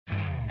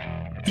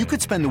You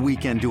could spend the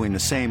weekend doing the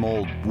same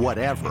old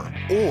whatever,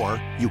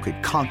 or you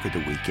could conquer the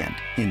weekend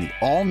in the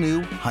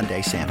all-new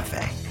Hyundai Santa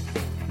Fe.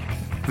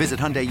 Visit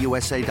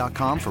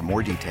HyundaiUSA.com for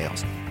more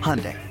details.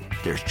 Hyundai,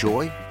 there's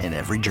joy in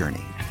every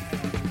journey.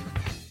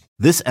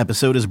 This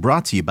episode is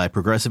brought to you by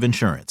Progressive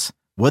Insurance.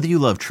 Whether you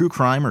love true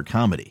crime or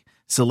comedy,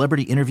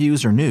 celebrity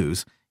interviews or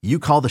news, you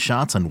call the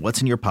shots on what's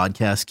in your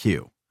podcast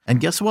queue. And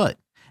guess what?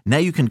 Now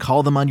you can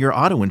call them on your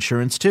auto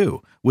insurance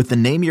too with the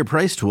Name Your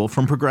Price tool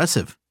from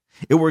Progressive.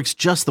 It works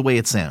just the way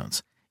it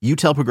sounds. You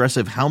tell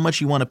Progressive how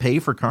much you want to pay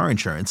for car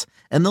insurance,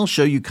 and they'll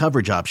show you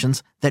coverage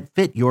options that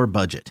fit your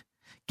budget.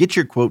 Get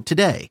your quote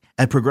today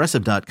at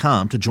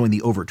Progressive.com to join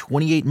the over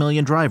 28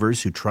 million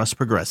drivers who trust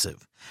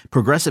Progressive.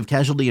 Progressive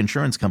Casualty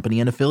Insurance Company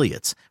and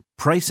Affiliates.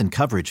 Price and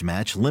coverage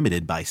match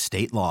limited by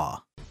state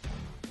law.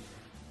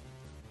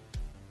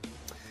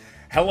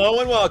 Hello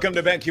and welcome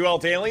to BetQL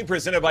Daily,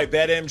 presented by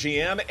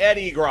BetMGM. Ed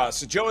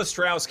Egros, Joe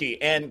Ostrowski,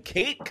 and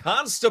Kate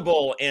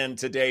Constable in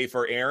today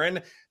for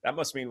Aaron. That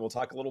must mean we'll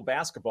talk a little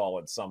basketball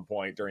at some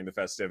point during the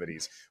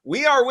festivities.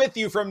 We are with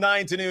you from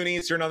 9 to noon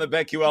Eastern on the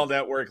BetQL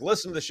Network.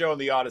 Listen to the show on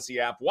the Odyssey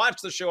app. Watch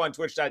the show on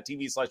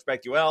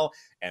twitch.tv/BetQL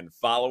and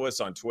follow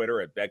us on Twitter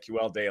at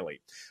BetQL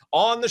Daily.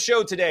 On the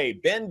show today,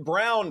 Ben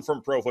Brown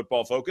from Pro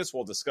Football Focus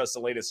will discuss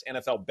the latest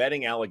NFL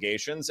betting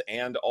allegations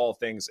and all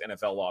things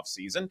NFL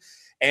offseason.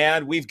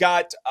 And we've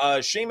got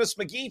Seamus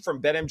McGee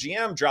from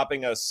BetMGM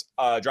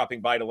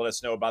dropping by to let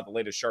us know about the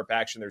latest sharp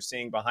action they're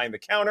seeing behind the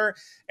counter.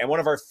 And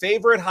one of our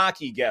favorite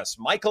hockey guests,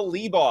 Michael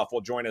Leboff,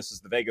 will join us as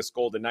the Vegas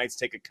Golden Knights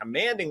take a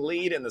commanding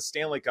lead in the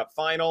Stanley Cup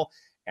Final.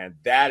 And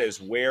that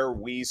is where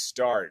we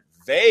start.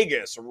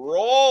 Vegas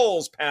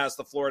rolls past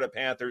the Florida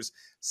Panthers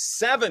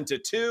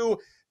 7-2.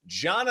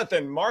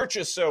 Jonathan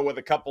Marchessault with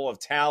a couple of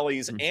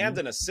tallies and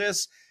an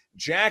assist.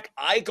 Jack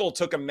Eichel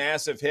took a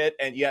massive hit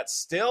and yet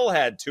still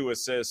had 2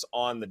 assists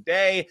on the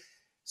day.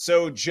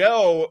 So,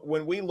 Joe,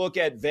 when we look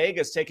at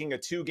Vegas taking a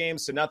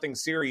 2-0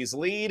 series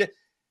lead,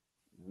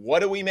 what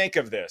do we make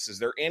of this? Is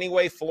there any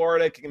way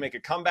Florida can make a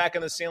comeback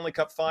in the Stanley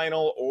Cup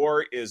Final,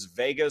 or is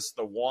Vegas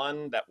the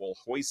one that will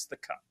hoist the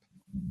cup?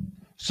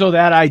 So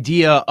that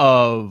idea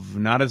of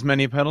not as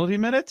many penalty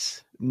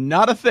minutes,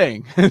 not a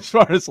thing as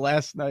far as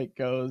last night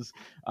goes.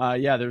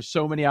 There's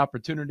so many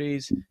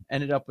opportunities,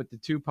 ended up with the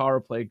 2 power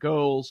play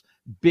goals,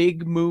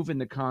 big move in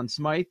the Conn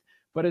Smythe.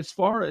 But as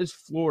far as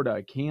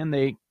Florida, can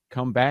they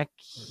come back?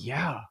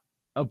 Yeah,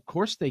 of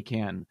course they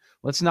can.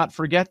 Let's not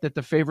forget that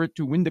the favorite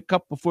to win the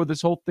cup before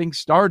this whole thing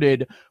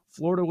started,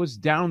 Florida was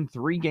down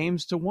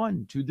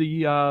 3-1 to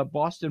the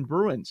Boston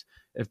Bruins.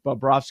 If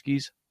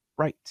Bobrovsky's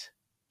right.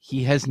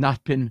 He has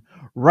not been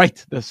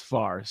right this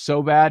far.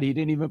 So bad he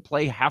didn't even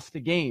play half the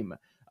game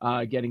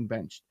getting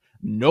benched.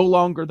 No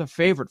longer the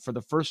favorite for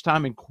the first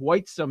time in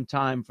quite some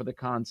time for the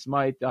Conn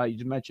Smythe.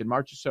 You mentioned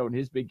Marchessault in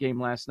his big game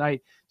last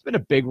night. It's been a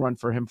big run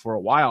for him for a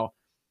while.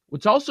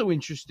 What's also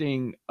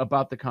interesting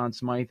about the Conn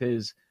Smythe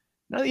is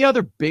none of the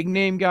other big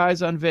name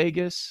guys on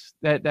Vegas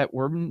that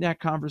were in that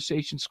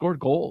conversation scored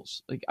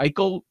goals. Like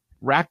Eichel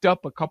racked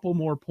up a couple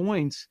more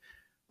points,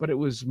 but it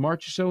was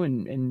Marchessault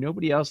and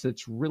nobody else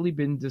that's really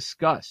been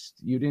discussed.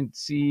 You didn't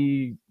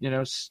see,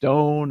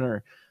 Stone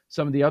or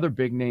some of the other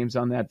big names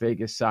on that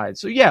Vegas side.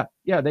 So yeah,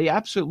 they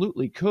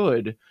absolutely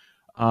could.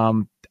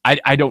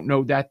 I don't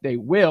know that they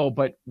will,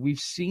 but we've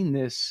seen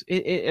this.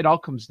 It all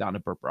comes down to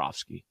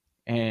Bobrovsky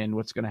and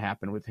what's going to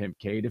happen with him,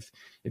 Kate. If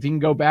he can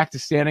go back to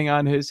standing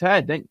on his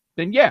head,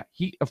 then yeah,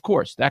 he, of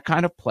course, that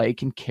kind of play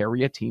can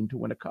carry a team to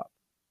win a cup.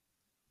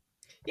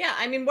 Yeah,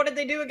 I mean, what did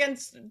they do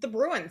against the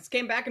Bruins?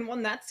 Came back and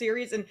won that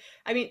series. And,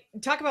 I mean,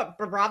 talk about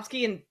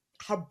Bobrovsky and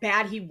how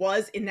bad he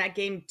was in that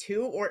game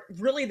too, or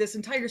really this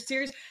entire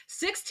series.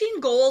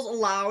 16 goals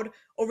allowed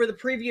over the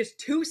previous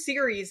 2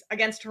 series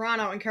against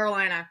Toronto and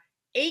Carolina.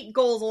 8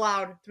 goals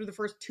allowed through the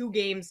first 2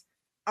 games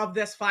of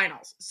this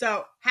finals.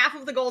 So half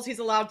of the goals he's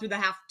allowed through the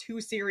half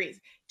 2 series.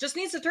 Just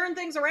needs to turn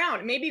things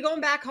around. Maybe going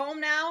back home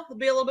now, he'll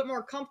be a little bit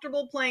more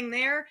comfortable playing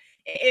there.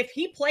 If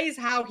he plays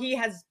how he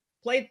has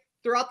played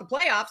throughout the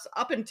playoffs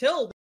up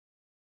until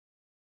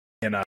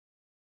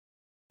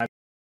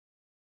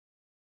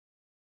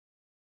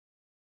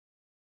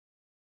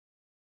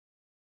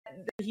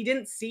he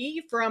didn't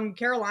see from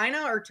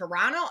Carolina or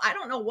Toronto. I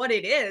don't know what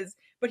it is,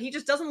 but he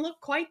just doesn't look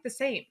quite the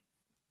same.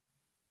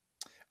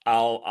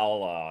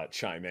 I'll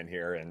chime in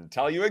here and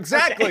tell you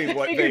exactly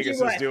what Vegas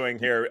is doing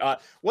here.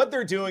 What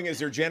they're doing is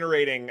they're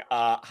generating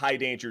high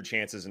danger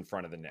chances in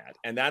front of the net.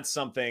 And that's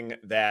something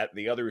that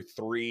the other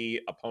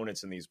 3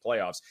 opponents in these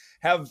playoffs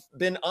have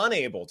been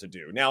unable to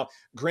do. Now,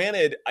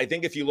 granted, I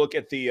think if you look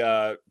at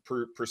the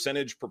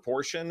percentage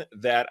proportion,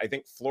 that I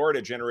think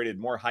Florida generated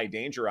more high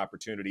danger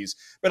opportunities,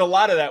 but a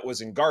lot of that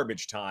was in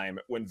garbage time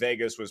when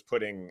Vegas was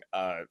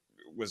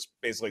was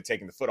basically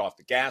taking the foot off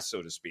the gas,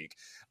 so to speak.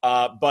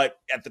 But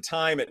at the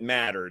time it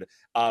mattered.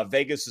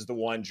 Vegas is the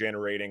one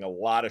generating a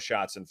lot of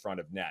shots in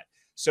front of net.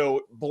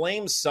 So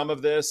blame some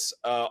of this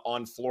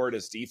on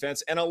Florida's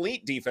defense, an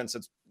elite defense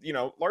that's,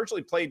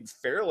 largely played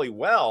fairly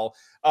well.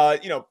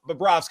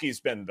 Bobrovsky's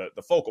been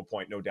the focal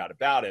point, no doubt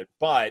about it.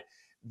 But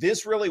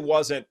this really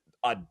wasn't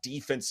a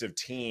defensive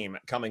team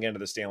coming into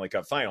the Stanley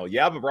Cup final.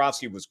 Yeah,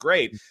 Bobrovsky was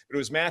great, but it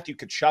was Matthew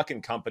Tkachuk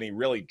and company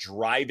really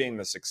driving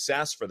the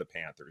success for the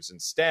Panthers.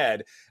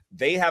 Instead,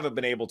 they haven't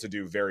been able to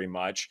do very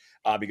much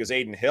because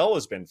Adin Hill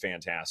has been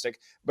fantastic,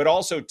 but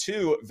also,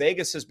 too,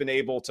 Vegas has been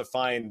able to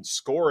find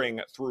scoring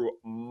through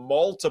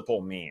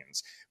multiple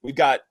means. We've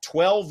got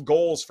 12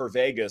 goals for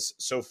Vegas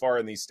so far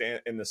in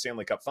the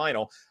Stanley Cup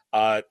final,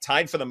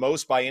 tied for the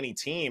most by any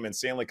team in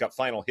Stanley Cup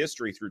final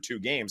history through 2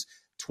 games.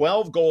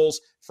 12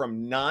 goals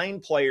from 9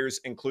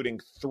 players, including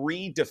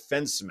 3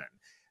 defensemen.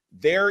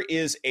 There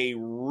is a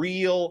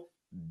real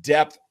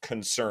depth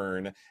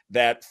concern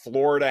that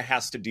Florida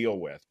has to deal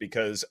with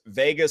because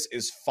Vegas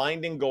is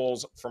finding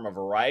goals from a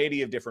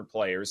variety of different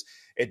players.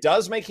 It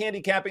does make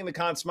handicapping the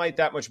Conn Smythe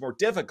that much more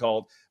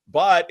difficult,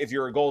 but if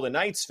you're a Golden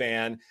Knights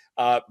fan,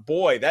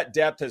 boy, that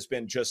depth has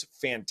been just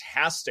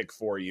fantastic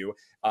for you,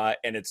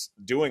 and it's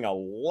doing a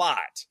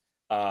lot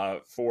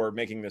for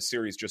making this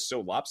series just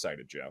so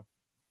lopsided, Joe.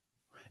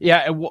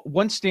 Yeah,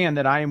 one stand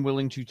that I am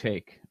willing to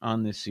take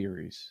on this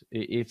series,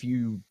 if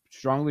you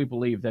strongly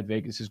believe that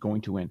Vegas is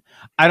going to win,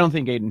 I don't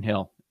think Adin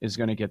Hill is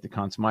going to get the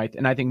Conn Smythe.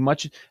 And I think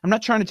I'm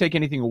not trying to take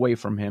anything away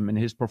from him and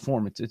his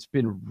performance. It's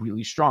been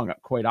really strong,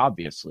 quite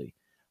obviously.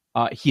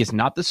 He is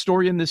not the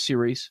story in this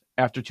series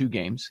after 2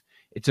 games.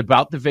 It's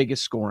about the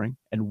Vegas scoring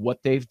and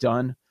what they've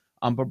done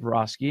on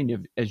Bobrovsky,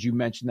 and as you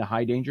mentioned, the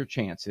high danger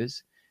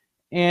chances.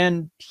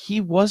 And he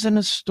wasn't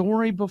a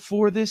story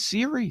before this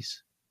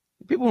series.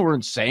 People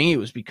weren't saying it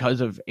was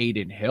because of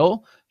Adin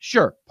Hill.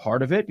 Sure,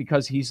 part of it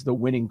because he's the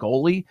winning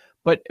goalie,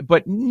 but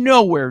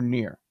nowhere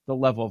near the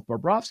level of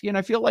Bobrovsky. And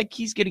I feel like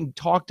he's getting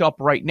talked up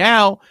right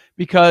now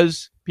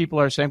because people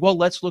are saying, well,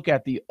 let's look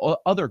at the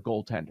other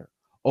goaltender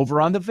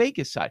over on the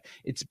Vegas side.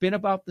 It's been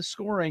about the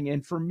scoring,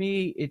 and for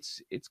me,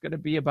 it's going to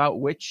be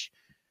about which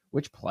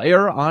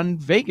player on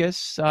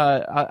Vegas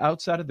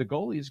outside of the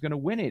goalie is going to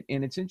win it.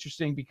 And it's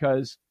interesting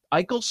because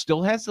Eichel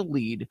still has the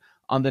lead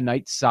on the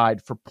Knights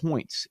side for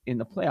points in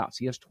the playoffs.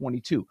 He has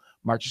 22.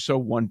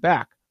 Marchessault 1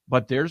 back.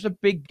 But there's a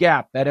big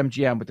gap at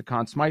MGM with the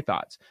Conn Smythe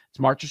odds. It's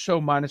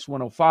Marchessault minus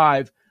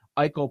 105,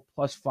 Eichel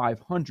plus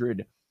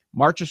 500.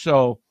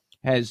 Marchessault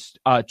has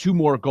 2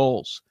 more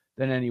goals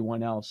than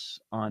anyone else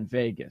on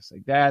Vegas.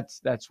 Like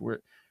that's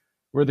where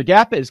the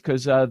gap is,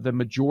 because the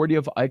majority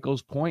of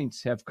Eichel's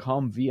points have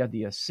come via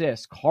the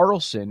assist.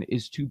 Carlson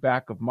is 2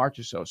 back of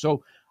Marchessault.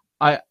 So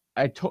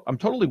I'm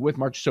totally with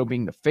Marchessault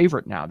being the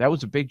favorite now. That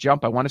was a big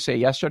jump. I want to say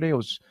yesterday it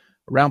was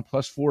around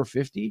plus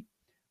 450,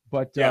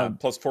 but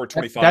plus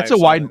 425. That's a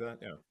wide. Like that.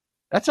 Yeah.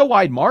 That's a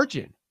wide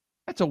margin.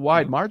 That's a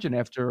wide margin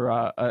after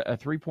a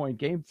 3-point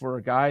game for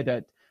a guy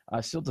that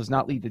still does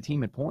not lead the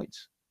team in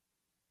points.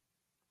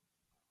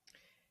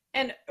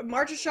 And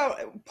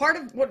Marchessault, part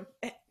of what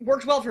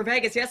worked well for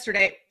Vegas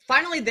yesterday,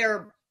 finally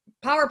their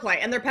power play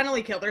and their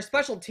penalty kill, their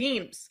special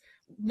teams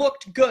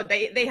looked good.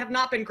 They have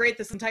not been great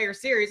this entire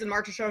series, and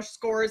Marchessault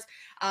scores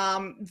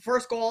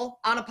first goal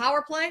on a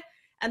power play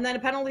and then a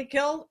penalty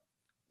kill,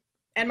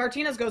 and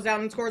Martinez goes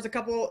down and scores a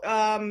couple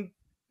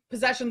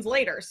possessions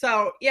later.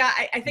 So yeah,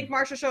 I think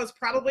Marchessault is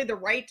probably the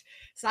right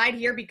side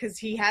here because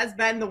he has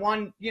been the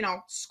one,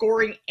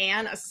 scoring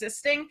and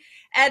assisting.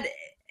 And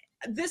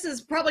this is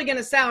probably going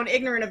to sound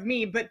ignorant of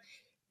me, but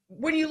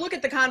when you look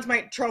at the Conn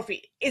Smythe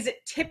Trophy, is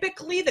it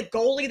typically the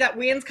goalie that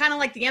wins, kind of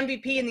like the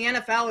MVP in the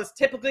NFL is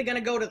typically going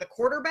to go to the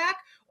quarterback,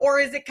 or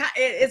is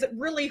it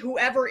really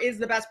whoever is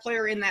the best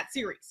player in that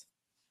series?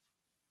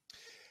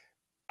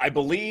 I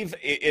believe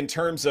in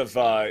terms of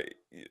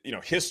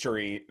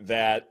history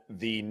that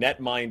the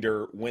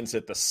netminder wins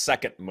it the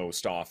second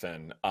most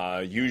often,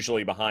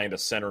 usually behind a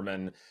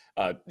centerman,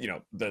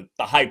 the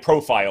high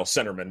profile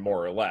centerman,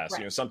 more or less.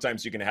 Right.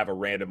 Sometimes you can have a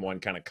random one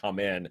kind of come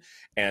in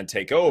and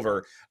take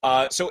over.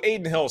 So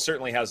Adin Hill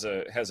certainly has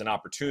an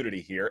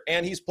opportunity here,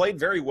 and he's played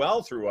very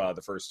well through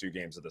the first 2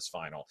 games of this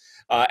final.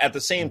 At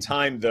the same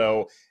time,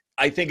 though,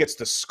 I think it's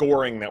the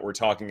scoring that we're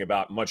talking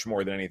about much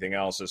more than anything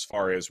else as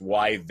far as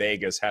why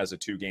Vegas has a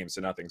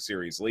 2-0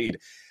 series lead.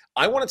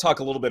 I want to talk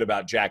a little bit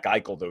about Jack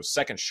Eichel, those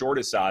second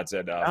shortest odds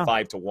at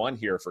 5-1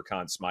 here for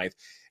Conn Smythe.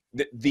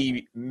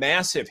 The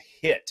massive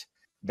hit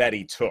that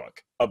he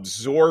took,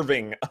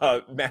 absorbing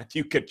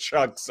Matthew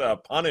Tkachuk's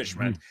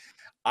punishment,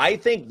 I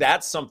think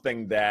that's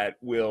something that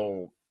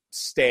will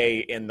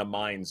stay in the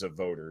minds of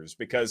voters,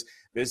 because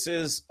this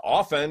is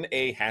often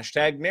a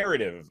hashtag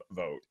narrative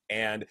vote.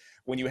 And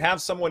when you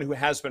have someone who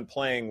has been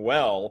playing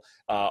well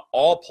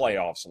all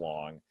playoffs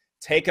long,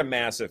 take a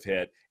massive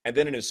hit, and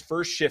then in his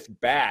first shift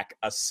back,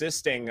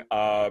 assisting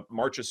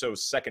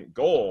Marchessault's second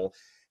goal,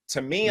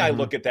 to me, I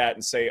look at that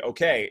and say,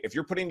 okay, if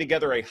you're putting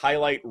together a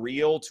highlight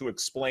reel to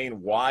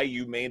explain why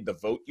you made the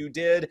vote you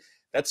did,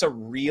 that's a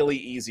really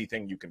easy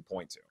thing you can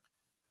point to.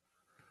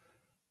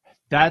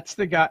 That's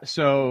the guy.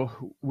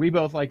 So we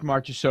both liked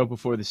Marchessault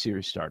before the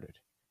series started.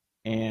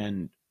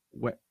 And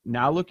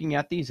now looking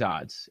at these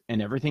odds and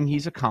everything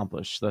he's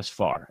accomplished thus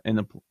far in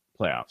the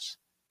playoffs,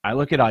 I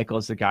look at Eichel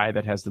as the guy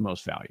that has the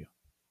most value.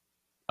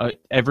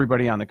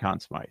 Everybody on the Conn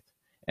Smythe.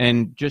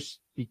 And just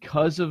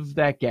because of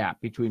that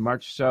gap between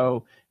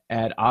Marchessault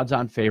at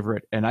odds-on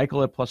favorite, and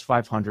Eichel at plus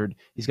 500.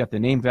 He's got the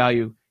name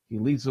value. He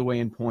leads the way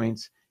in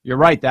points. You're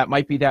right. That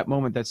might be that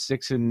moment that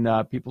sticks in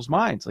people's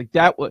minds. Like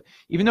that,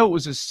 even though it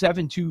was a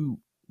 7-2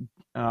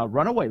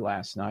 runaway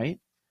last night,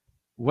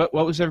 what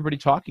was everybody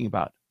talking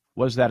about?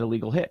 Was that a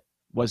legal hit?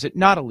 Was it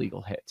not a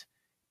legal hit?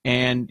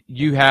 And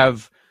you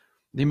have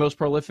the most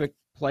prolific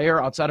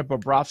player outside of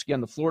Bobrovsky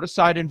on the Florida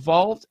side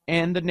involved,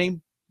 and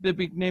the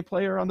big name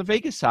player on the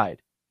Vegas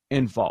side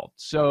involved.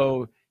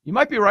 So you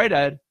might be right,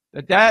 Ed,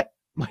 that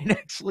might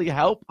actually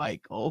help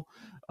Eichel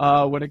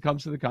when it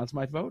comes to the Conn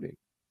Smythe voting.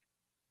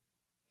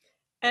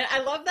 And I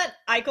love that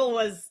Eichel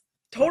was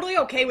totally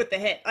okay with the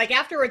hit. Like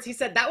afterwards, he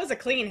said that was a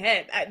clean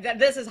hit.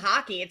 This is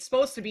hockey. It's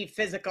supposed to be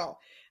physical.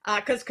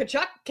 Because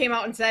Tkachuk came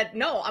out and said,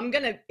 no, I'm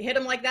going to hit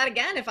him like that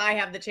again if I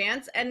have the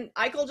chance. And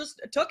Eichel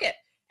just took it.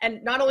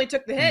 And not only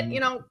took the hit,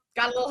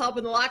 got a little help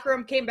in the locker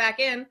room, came back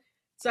in.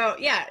 So,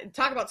 yeah,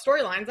 talk about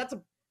storylines. That's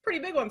a pretty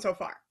big one so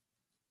far.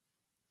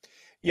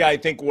 Yeah, I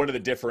think one of the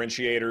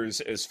differentiators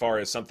as far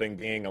as something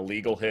being a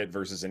legal hit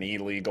versus an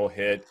illegal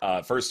hit,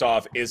 first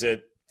off, is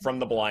it from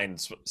the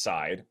blind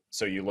side?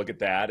 So you look at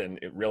that, and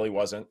it really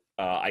wasn't.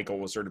 Eichel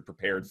was sort of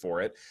prepared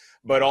for it.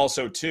 But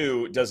also,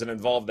 too, does it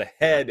involve the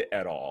head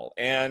at all?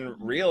 And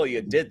really,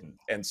 it didn't.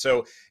 And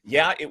so,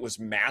 yeah, it was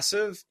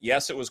massive.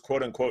 Yes, it was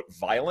quote-unquote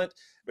violent,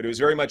 but it was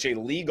very much a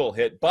legal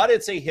hit. But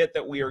it's a hit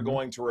that we are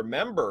going to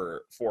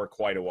remember for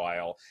quite a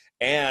while.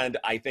 And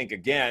I think,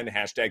 again,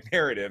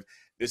 #narrative,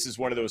 this is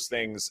one of those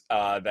things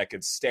that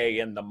could stay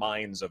in the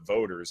minds of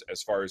voters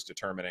as far as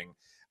determining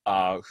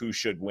who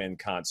should win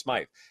Conn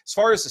Smythe. As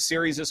far as the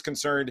series is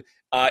concerned,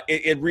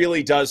 it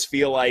really does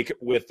feel like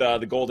with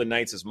the Golden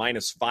Knights as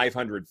minus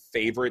 500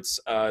 favorites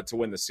to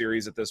win the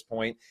series at this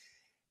point.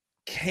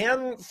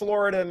 Can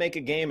Florida make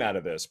a game out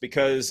of this?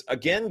 Because,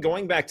 again,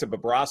 going back to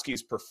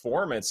Bobrovsky's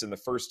performance in the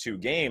first two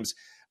games,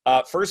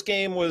 first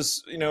game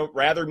was,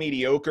 rather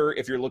mediocre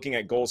if you're looking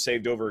at goals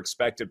saved over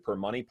expected per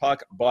money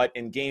puck. But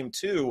in game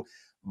two,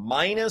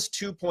 minus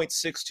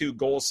 2.62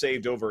 goals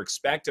saved over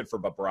expected for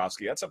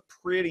Bobrovsky. That's a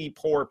pretty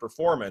poor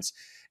performance.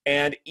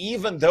 And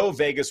even though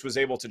Vegas was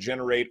able to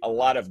generate a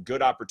lot of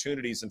good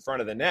opportunities in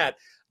front of the net,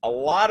 a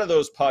lot of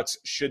those pucks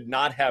should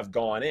not have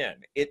gone in.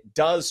 It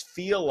does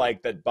feel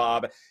like that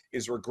Bob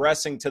is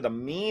regressing to the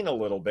mean a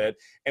little bit.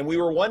 And we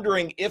were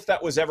wondering if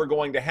that was ever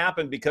going to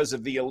happen because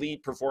of the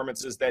elite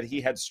performances that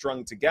he had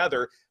strung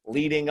together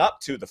leading up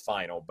to the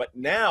final. But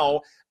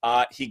now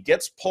he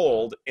gets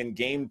pulled in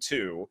game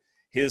two.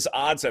 His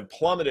odds have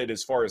plummeted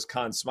as far as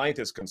Conn Smythe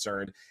is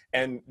concerned.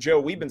 And,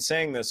 Joe, we've been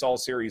saying this all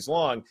series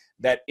long,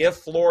 that if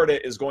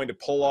Florida is going to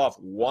pull off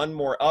one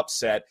more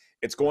upset,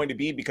 it's going to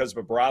be because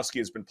Bobrovsky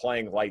has been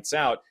playing lights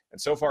out,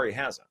 and so far he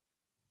hasn't.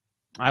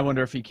 I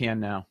wonder if he can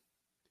now.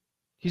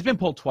 He's been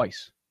pulled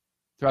twice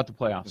throughout the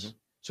playoffs. Mm-hmm.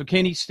 So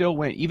can he still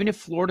win? Even if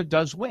Florida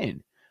does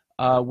win,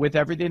 with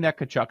everything that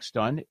Tkachuk's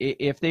done,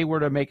 if they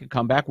were to make a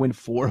comeback, win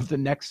 4 of the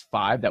next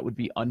 5, that would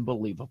be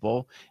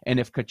unbelievable. And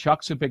if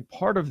Tkachuk's a big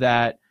part of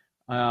that,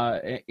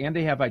 and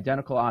they have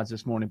identical odds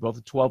this morning, both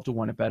at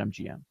 12-1 at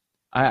BetMGM.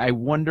 I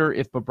wonder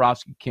if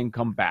Bobrovsky can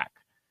come back.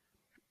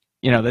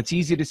 That's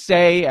easy to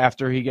say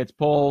after he gets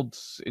pulled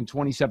in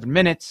 27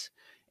 minutes,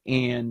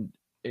 and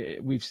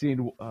we've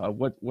seen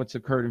what's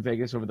occurred in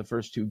Vegas over the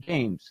first 2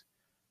 games.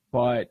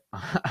 But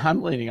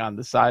I'm leaning on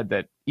the side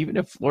that even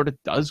if Florida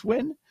does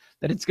win,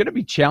 that it's going to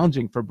be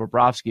challenging for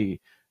Bobrovsky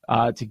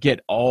to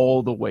get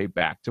all the way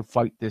back to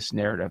fight this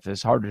narrative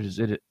as hard as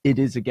it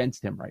is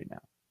against him right now.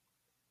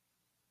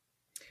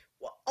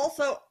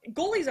 Also,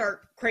 goalies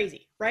are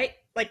crazy, right?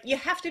 Like, you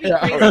have to be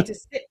crazy to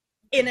sit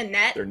in a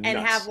net and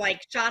have,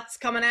 shots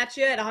coming at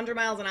you at 100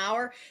 miles an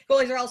hour.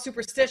 Goalies are all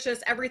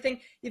superstitious, everything.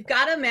 You've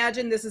got to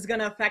imagine this is going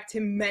to affect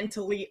him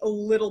mentally a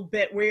little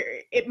bit, where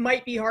it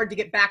might be hard to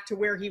get back to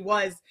where he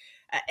was,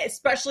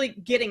 especially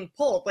getting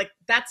pulled. Like,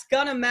 that's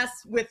going to mess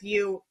with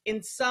you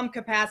in some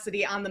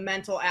capacity on the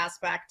mental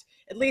aspect.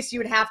 At least you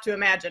would have to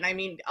imagine. I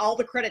mean, all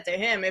the credit to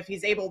him if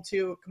he's able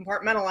to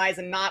compartmentalize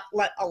and not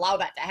allow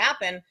that to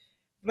happen.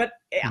 But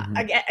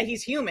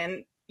he's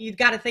human. You've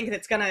got to think that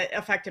it's going to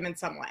affect him in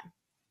some way.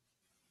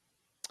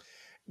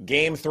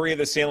 Game 3 of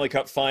the Stanley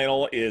Cup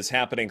Final is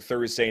happening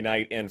Thursday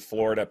night in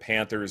Florida.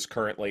 Panthers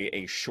currently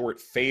a short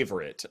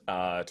favorite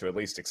to at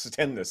least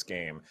extend this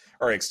game,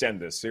 or extend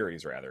this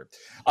series, rather.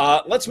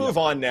 Let's move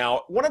on now.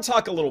 I want to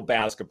talk a little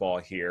basketball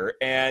here.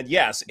 And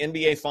yes,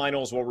 NBA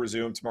Finals will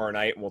resume tomorrow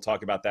night, and we'll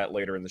talk about that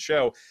later in the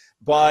show.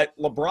 But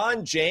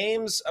LeBron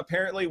James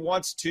apparently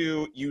wants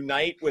to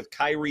unite with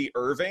Kyrie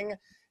Irving,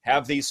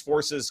 have these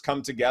forces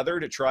come together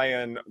to try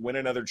and win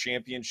another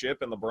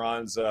championship in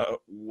LeBron's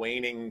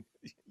waning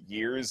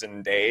years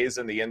and days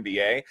in the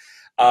NBA.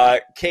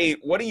 Kate,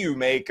 what do you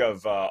make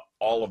of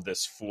all of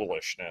this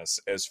foolishness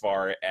as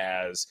far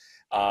as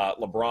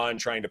LeBron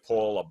trying to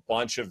pull a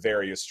bunch of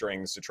various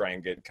strings to try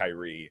and get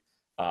Kyrie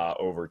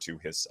over to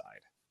his side?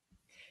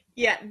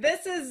 Yeah,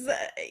 this is,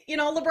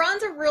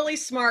 LeBron's a really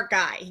smart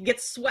guy. He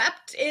gets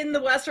swept in the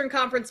Western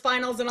Conference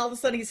Finals, and all of a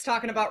sudden he's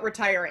talking about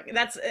retiring.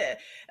 That's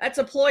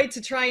a ploy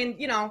to try and,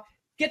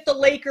 get the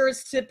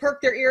Lakers to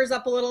perk their ears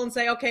up a little and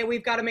say, okay,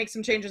 we've got to make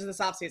some changes this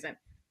offseason.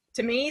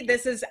 To me,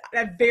 this is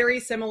a very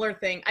similar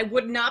thing. I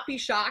would not be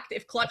shocked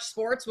if Clutch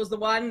Sports was the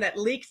one that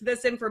leaked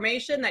this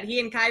information that he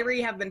and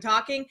Kyrie have been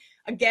talking,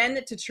 again,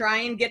 to try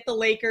and get the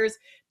Lakers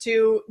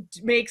to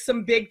make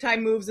some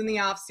big-time moves in the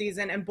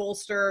offseason and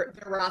bolster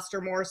their roster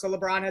more so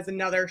LeBron has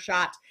another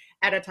shot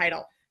at a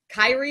title.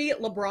 Kyrie,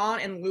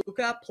 LeBron, and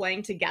Luka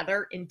playing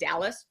together in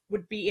Dallas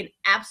would be an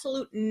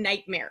absolute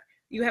nightmare.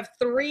 You have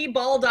 3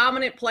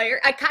 ball-dominant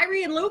players.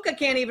 Kyrie and Luka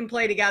can't even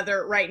play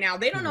together right now.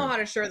 They don't know how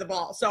to share the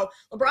ball. So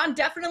LeBron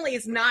definitely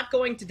is not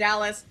going to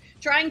Dallas.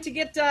 Trying to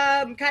get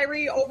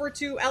Kyrie over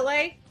to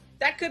LA,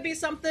 that could be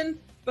something.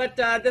 But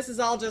this is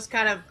all just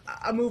kind of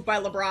a move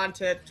by LeBron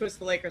to twist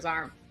the Lakers'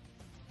 arm.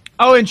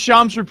 Oh, and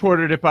Shams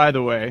reported it, by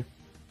the way.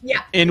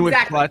 Yeah, with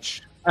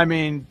Clutch. I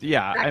mean,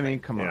 yeah. Exactly. I mean,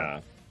 come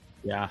on.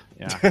 Yeah.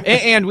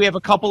 and we have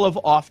a couple of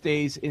off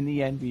days in the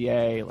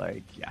NBA.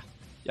 Like,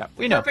 yeah,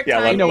 we know.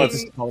 We know what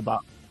this is all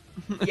about.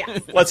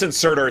 Yes. Let's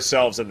insert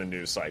ourselves in the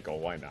news cycle.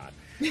 Why not?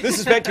 This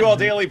is BetQL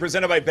Daily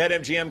presented by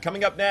BetMGM.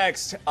 Coming up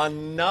next,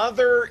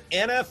 another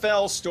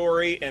NFL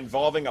story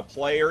involving a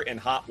player in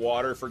hot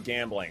water for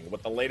gambling.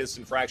 What the latest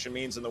infraction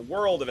means in the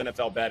world of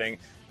NFL betting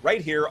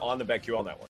right here on the BetQL Network.